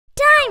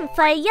time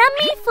for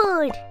yummy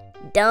food.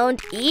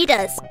 Don't eat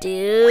us,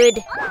 dude.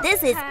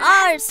 This is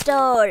our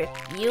store.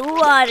 You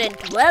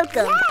aren't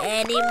welcome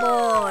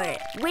anymore.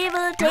 We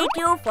will take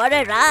you for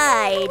a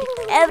ride.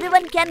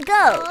 Everyone can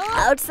go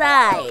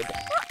outside.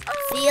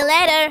 See you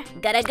later.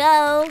 Gotta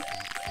go.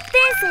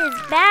 This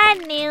is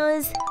bad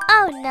news.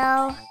 Oh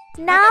no.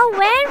 Now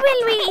where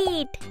will we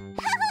eat?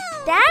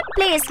 That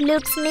place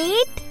looks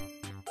neat.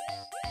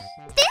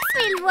 This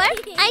will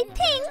work, I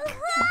think.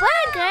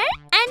 Burger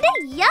and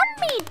a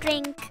yummy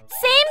drink.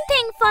 Same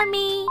thing for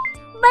me.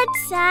 But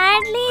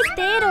sadly,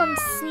 they don't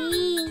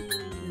see.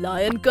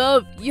 Lion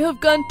Cub, you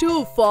have gone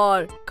too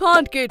far.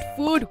 Can't get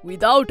food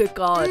without a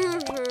cart.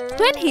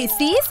 When he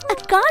sees a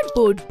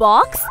cardboard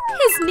box,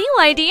 his new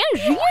idea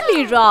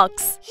really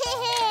rocks.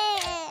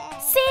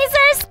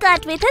 Scissors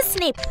cut with a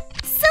snip.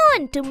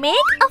 Soon to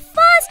make a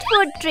fast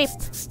food trip.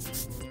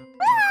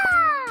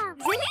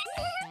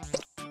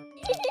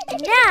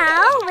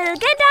 Now we'll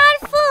get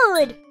our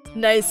food.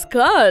 Nice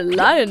car,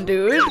 Lion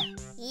dude.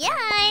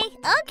 Yay!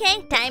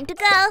 Okay, time to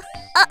go.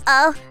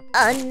 Uh-oh.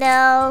 Oh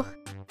no.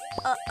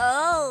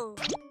 Uh-oh.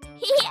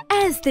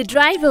 As they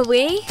drive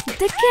away,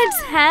 the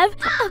kids have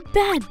a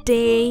bad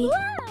day.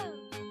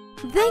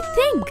 They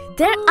think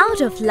they're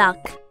out of luck.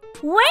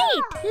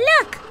 Wait,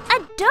 look, a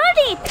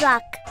dirty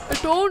truck. I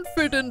don't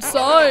fit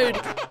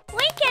inside.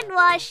 We can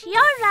wash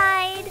your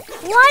ride.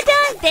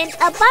 Water, then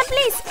a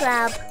bubbly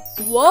scrub.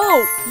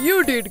 Wow,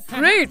 you did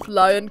great,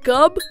 Lion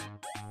Cub.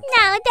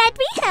 Now that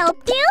we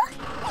helped you,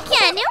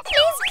 can you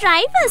please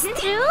drive us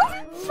through?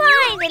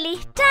 Finally,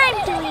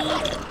 time to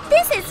eat.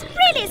 This is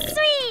pretty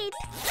sweet.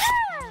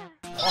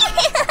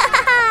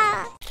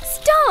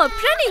 Stop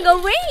running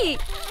away.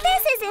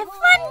 This is a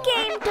fun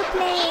game to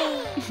play.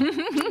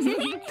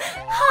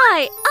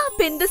 High up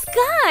in the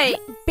sky,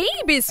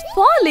 baby's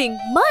falling,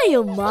 my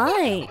oh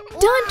my.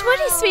 Don't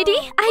worry,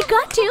 sweetie, I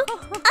got you.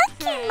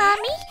 Okay,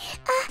 mommy.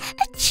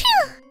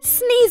 Achoo.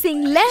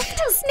 Sneezing left,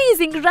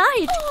 sneezing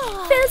right,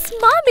 fills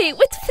mommy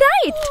with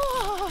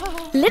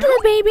fright.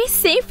 Little baby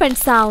safe and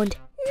sound.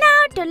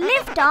 Now to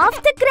lift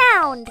off the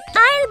ground.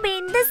 I'll be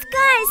in the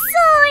sky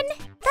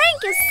soon.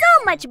 Thank you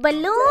so much,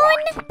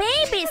 balloon.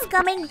 Baby's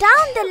coming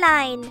down the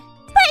line.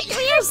 But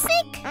we're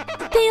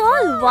sick. They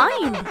all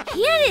whine.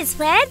 Here is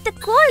where the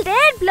cold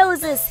air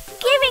blows us,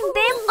 giving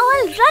them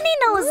all runny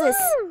noses.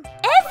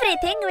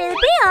 Everything will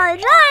be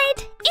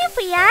alright if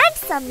we add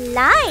some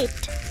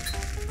light.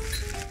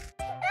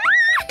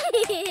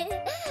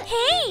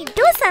 Hey,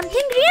 do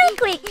something real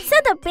quick so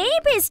the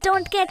babies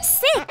don't get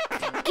sick.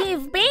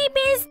 Give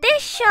babies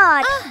this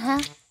shot.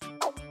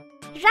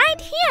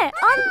 Right here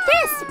on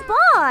this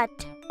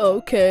spot.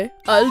 Okay,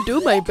 I'll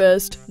do my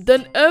best.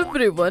 Then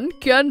everyone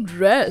can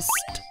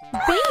rest.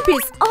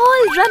 Babies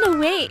all run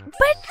away,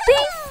 but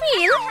they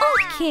feel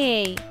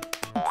okay.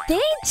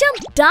 They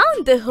jump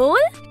down the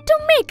hole to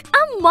make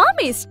a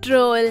mommy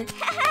stroll.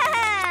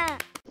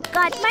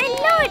 Got my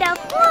load of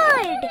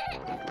wood.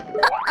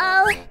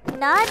 Uh-oh,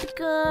 not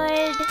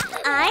good.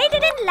 I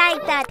didn't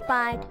like that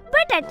part,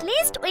 but at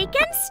least we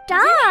can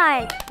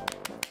start.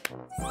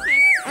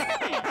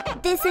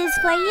 This is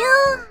for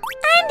you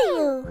and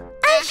you.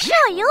 I'll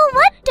show you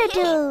what to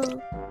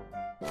do.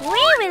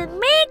 We will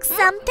make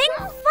something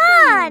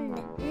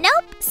fun.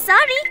 Nope,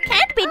 sorry,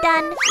 can't be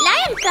done.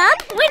 Lion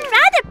Cub, we'd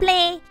rather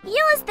play.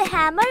 Use the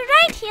hammer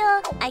right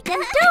here. I can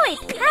do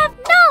it. Have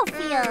no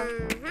fear.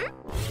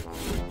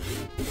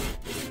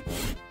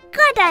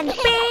 Good and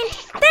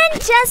paint, then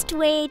just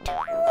wait.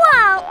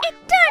 Wow, it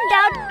turned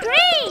out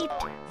great.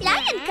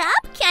 Lion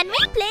Cub, can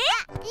we play?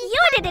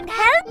 You didn't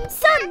help,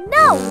 so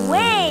no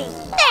way.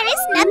 There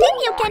is nothing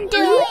you can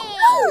do.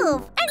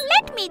 Move and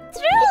let me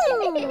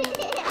through.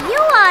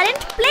 You aren't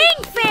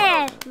playing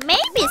fair.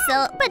 Maybe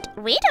so, but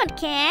we don't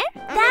care.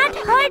 That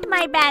hurt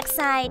my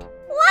backside.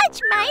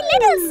 Watch my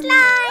little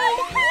slide.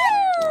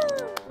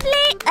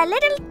 Play a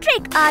little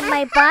trick on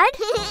my bud.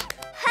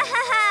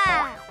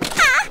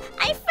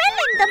 I fell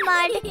in the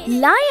mud.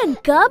 Lion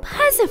Cub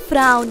has a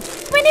frown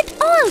when it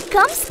all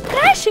comes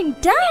crashing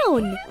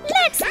down.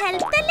 Let's help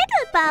the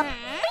little pup.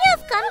 We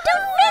have come to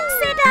fix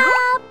it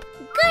up.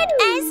 Good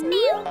as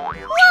new.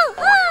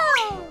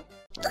 Woohoo!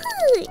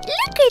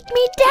 Look at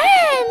me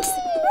dance.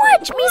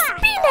 Watch me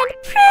spin and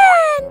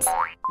prance.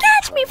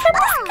 Catch me from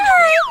the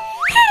sky.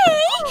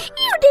 Hey,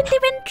 you didn't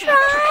even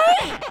try.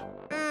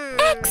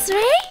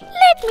 X-ray,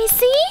 let me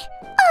see.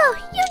 Oh,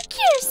 your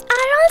gears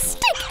are all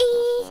sticky.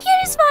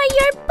 Here's why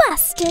you're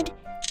busted.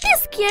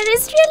 This gear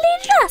is really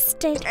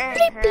rusted.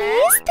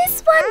 Replace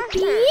this one,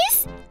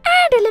 please.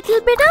 Add a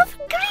little bit of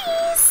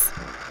grease.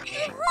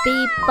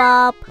 Beep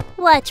bop,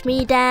 watch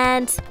me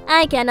dance.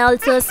 I can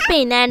also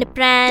spin and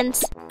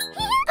prance.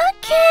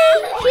 Okay,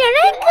 here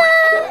I go.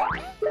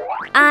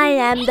 I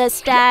am the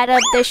star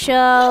of the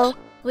show.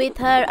 With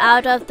her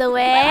out of the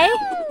way,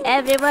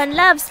 everyone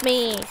loves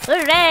me.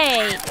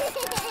 Hooray!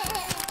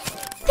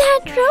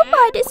 That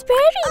robot is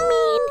very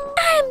mean.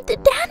 I'm the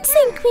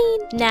dancing queen.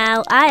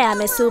 Now I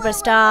am a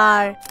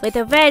superstar with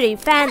a very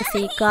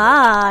fancy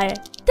car.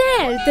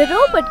 There the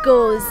robot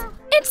goes.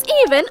 It's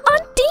even on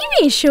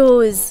TV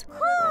shows.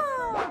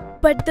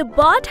 But the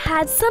bot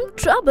had some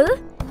trouble,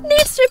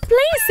 needs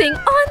replacing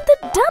on the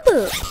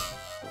double.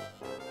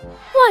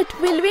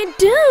 What will we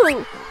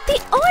do?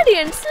 The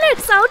audience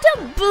lets out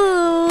a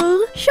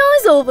boo.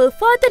 Show's over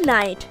for the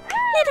night.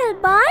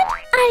 Little bot,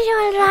 are you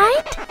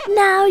alright?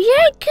 Now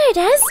you're good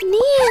as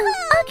new.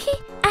 Okay,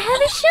 I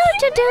have a show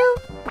to do.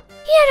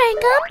 Here I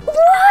come.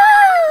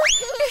 Wow!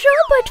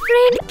 Robot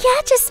friend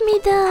catches me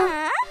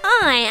though.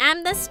 I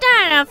am the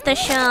star of the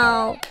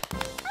show.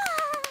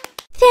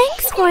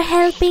 Thanks for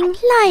helping,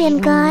 Lion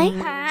Guy.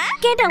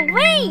 Get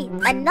away,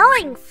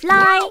 annoying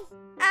fly.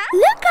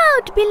 Look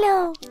out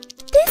below.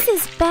 This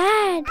is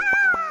bad.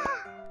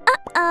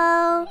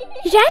 Uh-oh.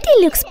 Ratty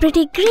looks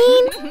pretty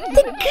green.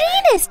 The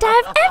greenest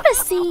I've ever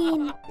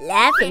seen.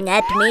 Laughing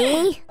at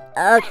me?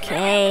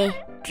 Okay.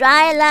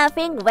 Try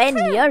laughing when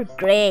you're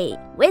grey.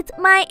 With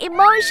my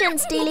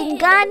emotion-stealing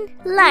gun,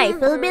 life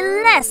will be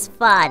less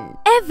fun.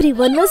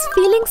 Everyone was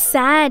feeling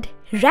sad.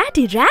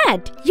 Ratty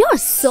Rat, you're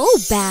so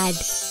bad.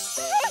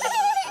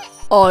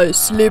 I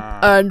slip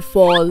and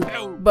fall,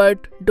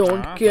 but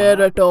don't care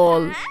at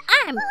all.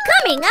 I'm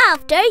coming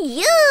after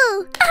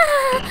you.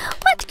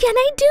 What can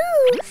I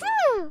do?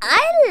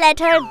 I'll let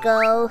her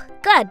go.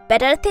 Got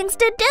better things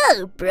to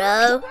do,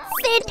 bro.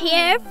 Sit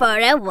here for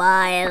a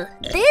while.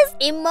 These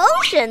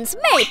emotions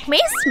make me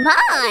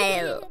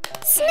smile.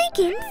 Sneak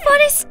in for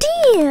a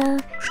steal.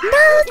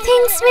 Now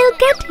things will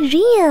get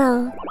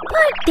real.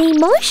 Put the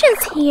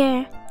emotions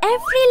here.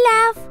 Every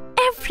laugh,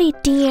 every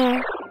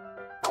tear.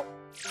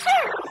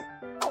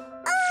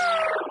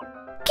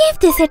 Give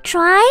this a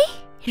try.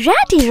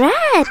 Ratty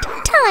Rat,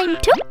 time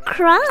to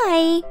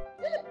cry.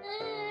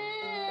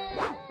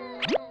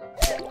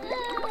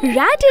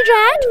 Ratty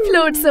Rat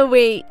floats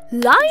away.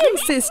 Lion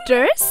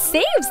Sister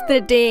saves the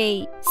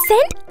day.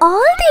 Send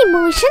all the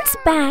emotions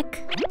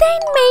back.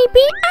 Then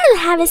maybe I'll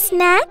have a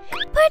snack.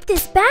 Put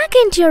this back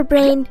into your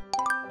brain.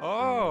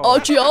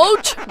 Ouchie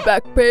ouch,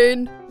 back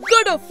pain.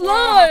 Gotta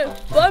fly.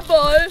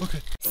 Bye-bye. Okay.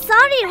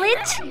 Sorry,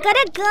 Rich.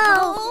 Gotta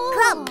go.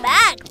 Come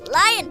back,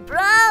 Lion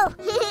Bro.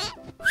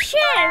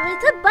 Share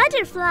with a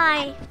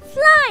butterfly.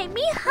 Fly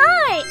me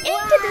high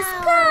into the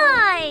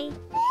sky.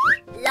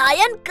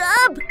 Lion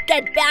Cub,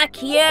 get back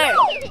here.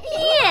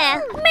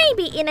 Yeah,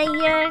 maybe in a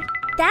year.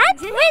 That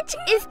witch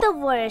is the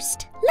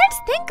worst. Let's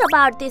think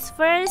about this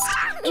first.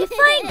 If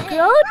I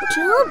grow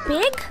too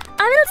big,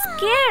 I will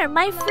scare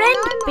my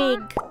friend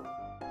Pig.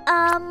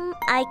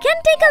 I can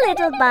take a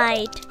little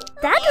bite.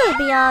 That will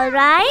be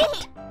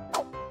alright.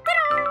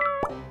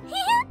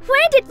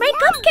 Where did my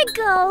cupcake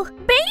go?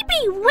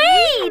 Baby,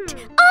 wait!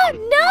 Oh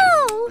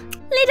no!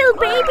 Little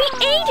baby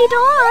ate it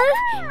all.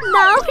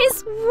 Now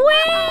he's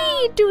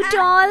way too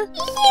tall.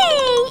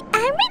 Yay!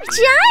 I'm a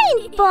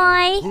giant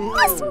boy.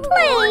 This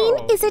plane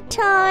is a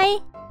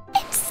toy.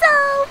 It's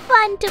so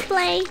fun to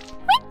play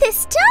with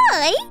this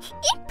toy.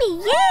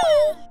 Yippee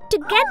yay! To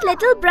get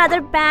little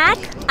brother back,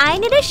 I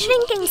need a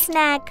shrinking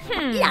snack.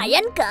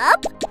 Lion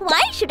Cub,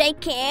 why should I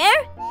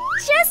care?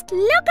 Just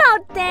look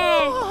out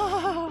there.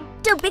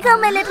 To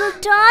become a little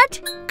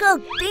tot,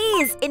 cook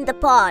these in the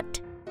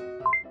pot.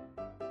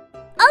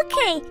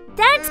 Okay,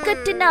 that's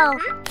good to know.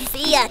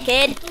 See ya,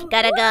 kid.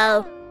 Gotta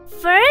go.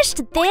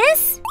 First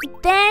this,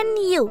 then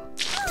you.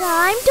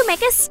 Time to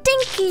make a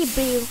stinky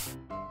brew.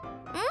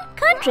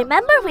 Can't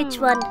remember which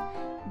one.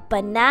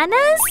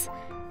 Bananas?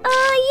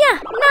 Yeah,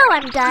 now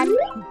I'm done.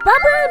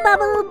 Bubble,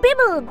 bubble,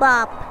 bibble,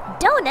 bop.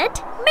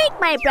 Donut, make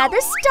my brother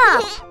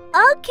stop.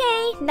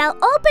 Okay, now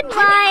open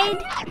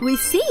wide. We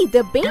see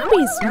the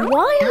baby's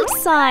wild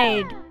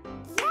side.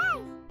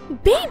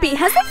 Baby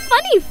has a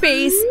funny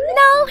face.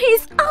 Now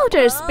he's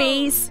outer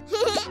space.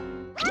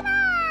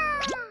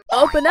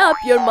 Open up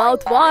your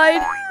mouth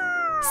wide.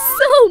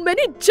 So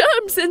many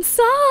germs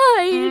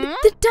inside.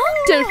 The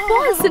doctor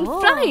falls in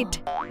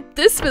fright.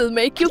 This will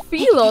make you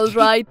feel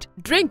alright.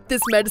 Drink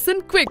this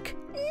medicine quick.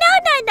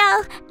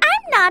 No,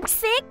 I'm not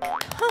sick.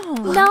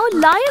 Now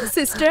Lion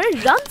Sister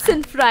runs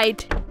in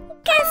fright.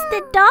 Guess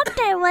the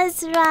doctor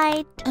was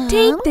right.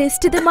 Take this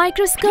to the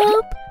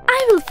microscope.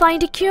 I will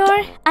find a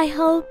cure, I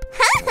hope.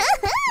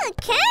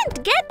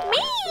 Can't get me.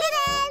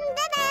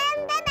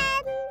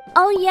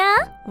 Oh yeah?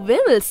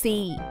 We will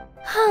see.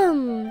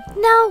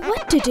 Now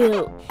what to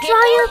do?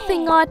 Try a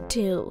thing or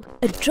two.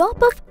 A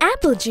drop of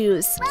apple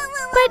juice.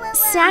 But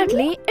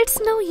sadly, it's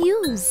no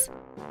use.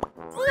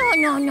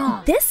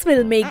 No. This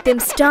will make them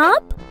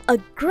stop. A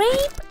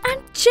grape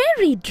and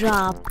cherry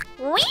drop.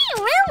 We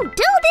will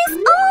do this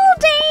all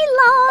day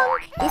long.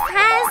 This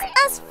has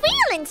us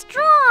feeling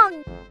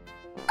strong.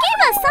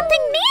 Give us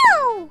something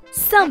new.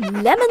 Some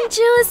lemon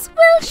juice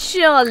will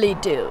surely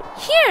do.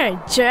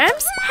 Here,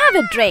 germs, have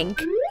a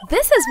drink.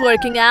 This is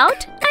working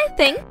out, I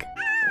think.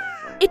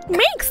 It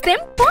makes them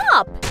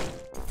pop.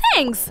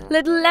 Thanks,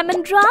 little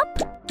lemon drop.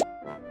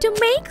 To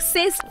make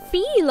sis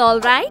feel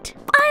alright,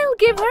 I'll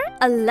give her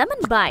a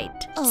lemon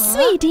bite.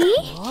 Sweetie,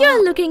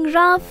 you're looking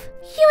rough.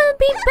 You will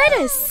be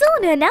better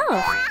soon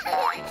enough.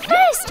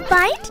 First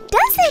bite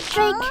does a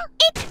trick.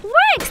 It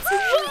works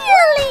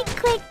really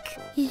quick.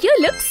 You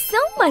look so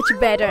much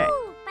better.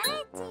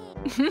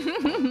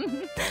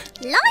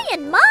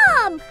 Lion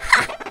Mom!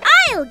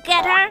 I'll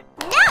get her!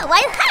 Now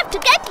I'll have to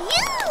get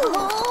you!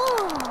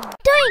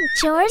 Doing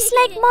chores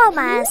like Mom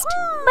asked,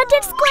 but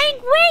it's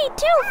going way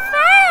too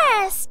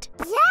fast!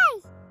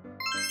 Yay!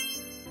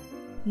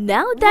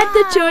 Now that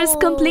the chore is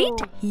complete,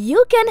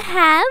 you can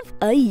have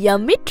a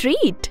yummy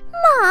treat.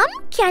 Mom,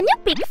 can you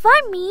pick for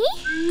me?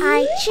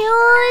 I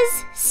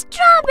choose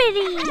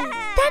strawberry.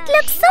 That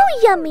looks so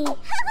yummy.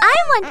 I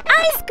want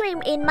ice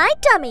cream in my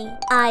tummy.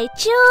 I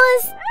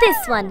choose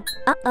this one.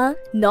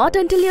 Not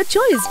until your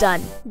chore is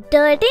done.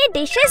 Dirty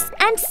dishes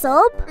and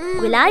soap.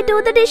 Will I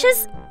do the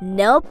dishes?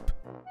 Nope.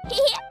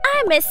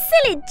 I'm a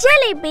silly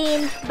jelly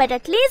bean, but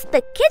at least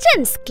the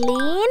kitchen's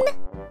clean.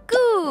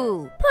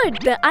 Cool. Put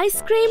the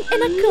ice cream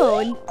in a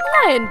cone.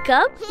 Lion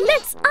cub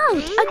lets out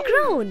a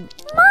groan.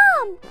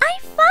 Mom, I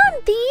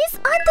found these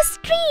on the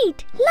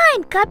street.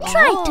 Lion cub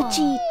tried to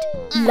cheat.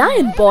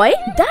 Lion boy,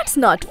 that's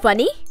not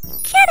funny.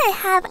 Can I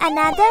have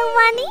another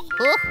one?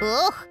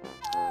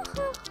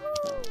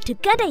 To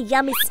get a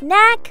yummy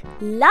snack,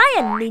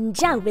 Lion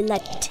Ninja will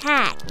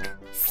attack.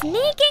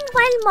 Sneaking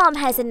while Mom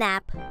has a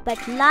nap,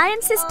 but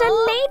Lion sister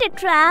laid a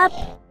trap.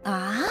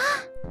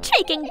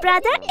 Tricking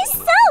brother is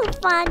so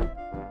fun.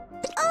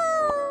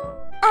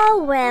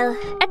 Oh well,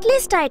 at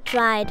least I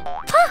tried.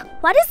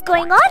 What is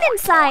going on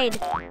inside?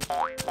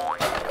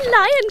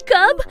 Lion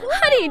cub,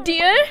 hurry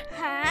dear.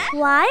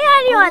 Why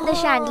are you on the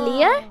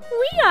chandelier?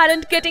 We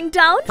aren't getting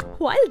down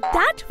while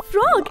that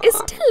frog is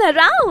still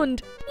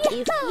around.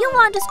 If you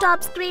want to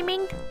stop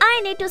screaming,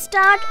 I need to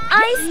start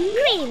ice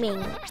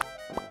creaming.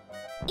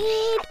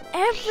 Eat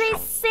every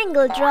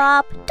single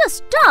drop to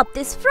stop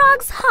this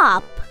frog's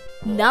hop.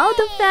 Now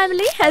the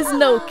family has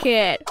no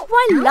care,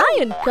 while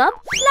Lion cub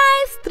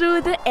flies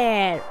through the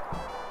air.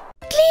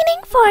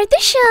 Cleaning for the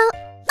show.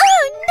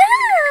 Oh no!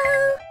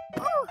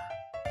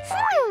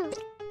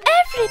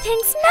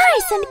 Everything's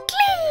nice and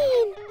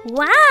clean.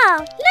 Wow,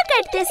 look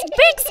at this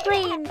big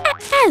screen.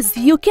 As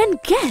you can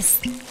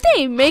guess,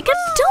 they make a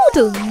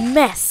total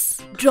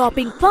mess.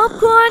 Dropping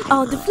popcorn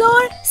on the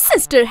floor,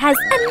 sister has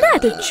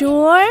another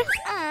chore.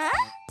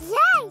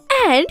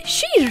 And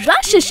she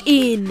rushes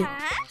in.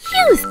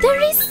 Use the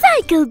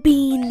recycle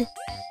bin.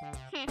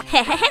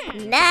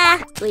 Nah,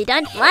 we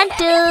don't want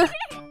to.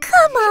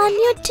 Come on,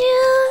 you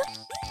two.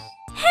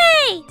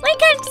 Hey, we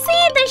can't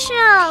see the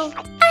show.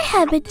 I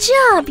have a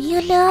job,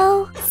 you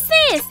know.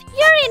 Sis,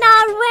 you're in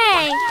our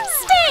way.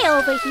 Stay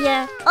over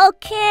here,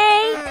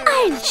 okay?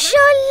 I'll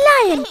show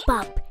Lion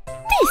Pup.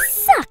 This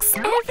sucks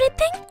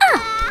everything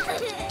up.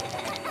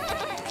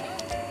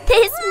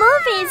 This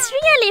movie is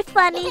really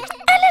funny.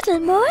 A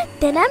little more,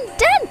 then I'm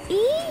done.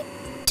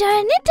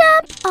 Turn it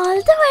up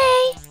all the way.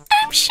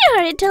 I'm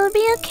sure it'll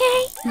be okay.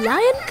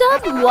 Lion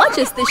cub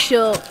watches the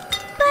show.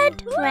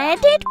 But where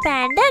did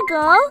Panda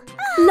go?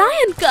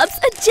 Lion cub's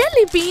a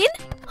jelly bean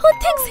who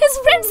thinks his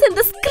friend's in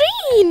the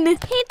screen.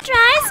 He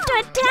tries to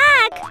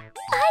attack.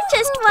 I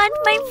just want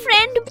my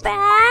friend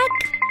back.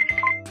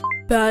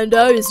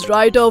 Panda is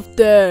right off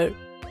there.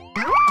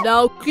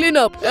 Now clean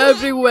up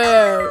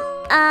everywhere.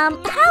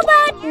 How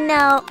about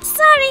no?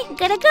 Sorry,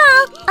 gotta go.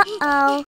 Uh-oh.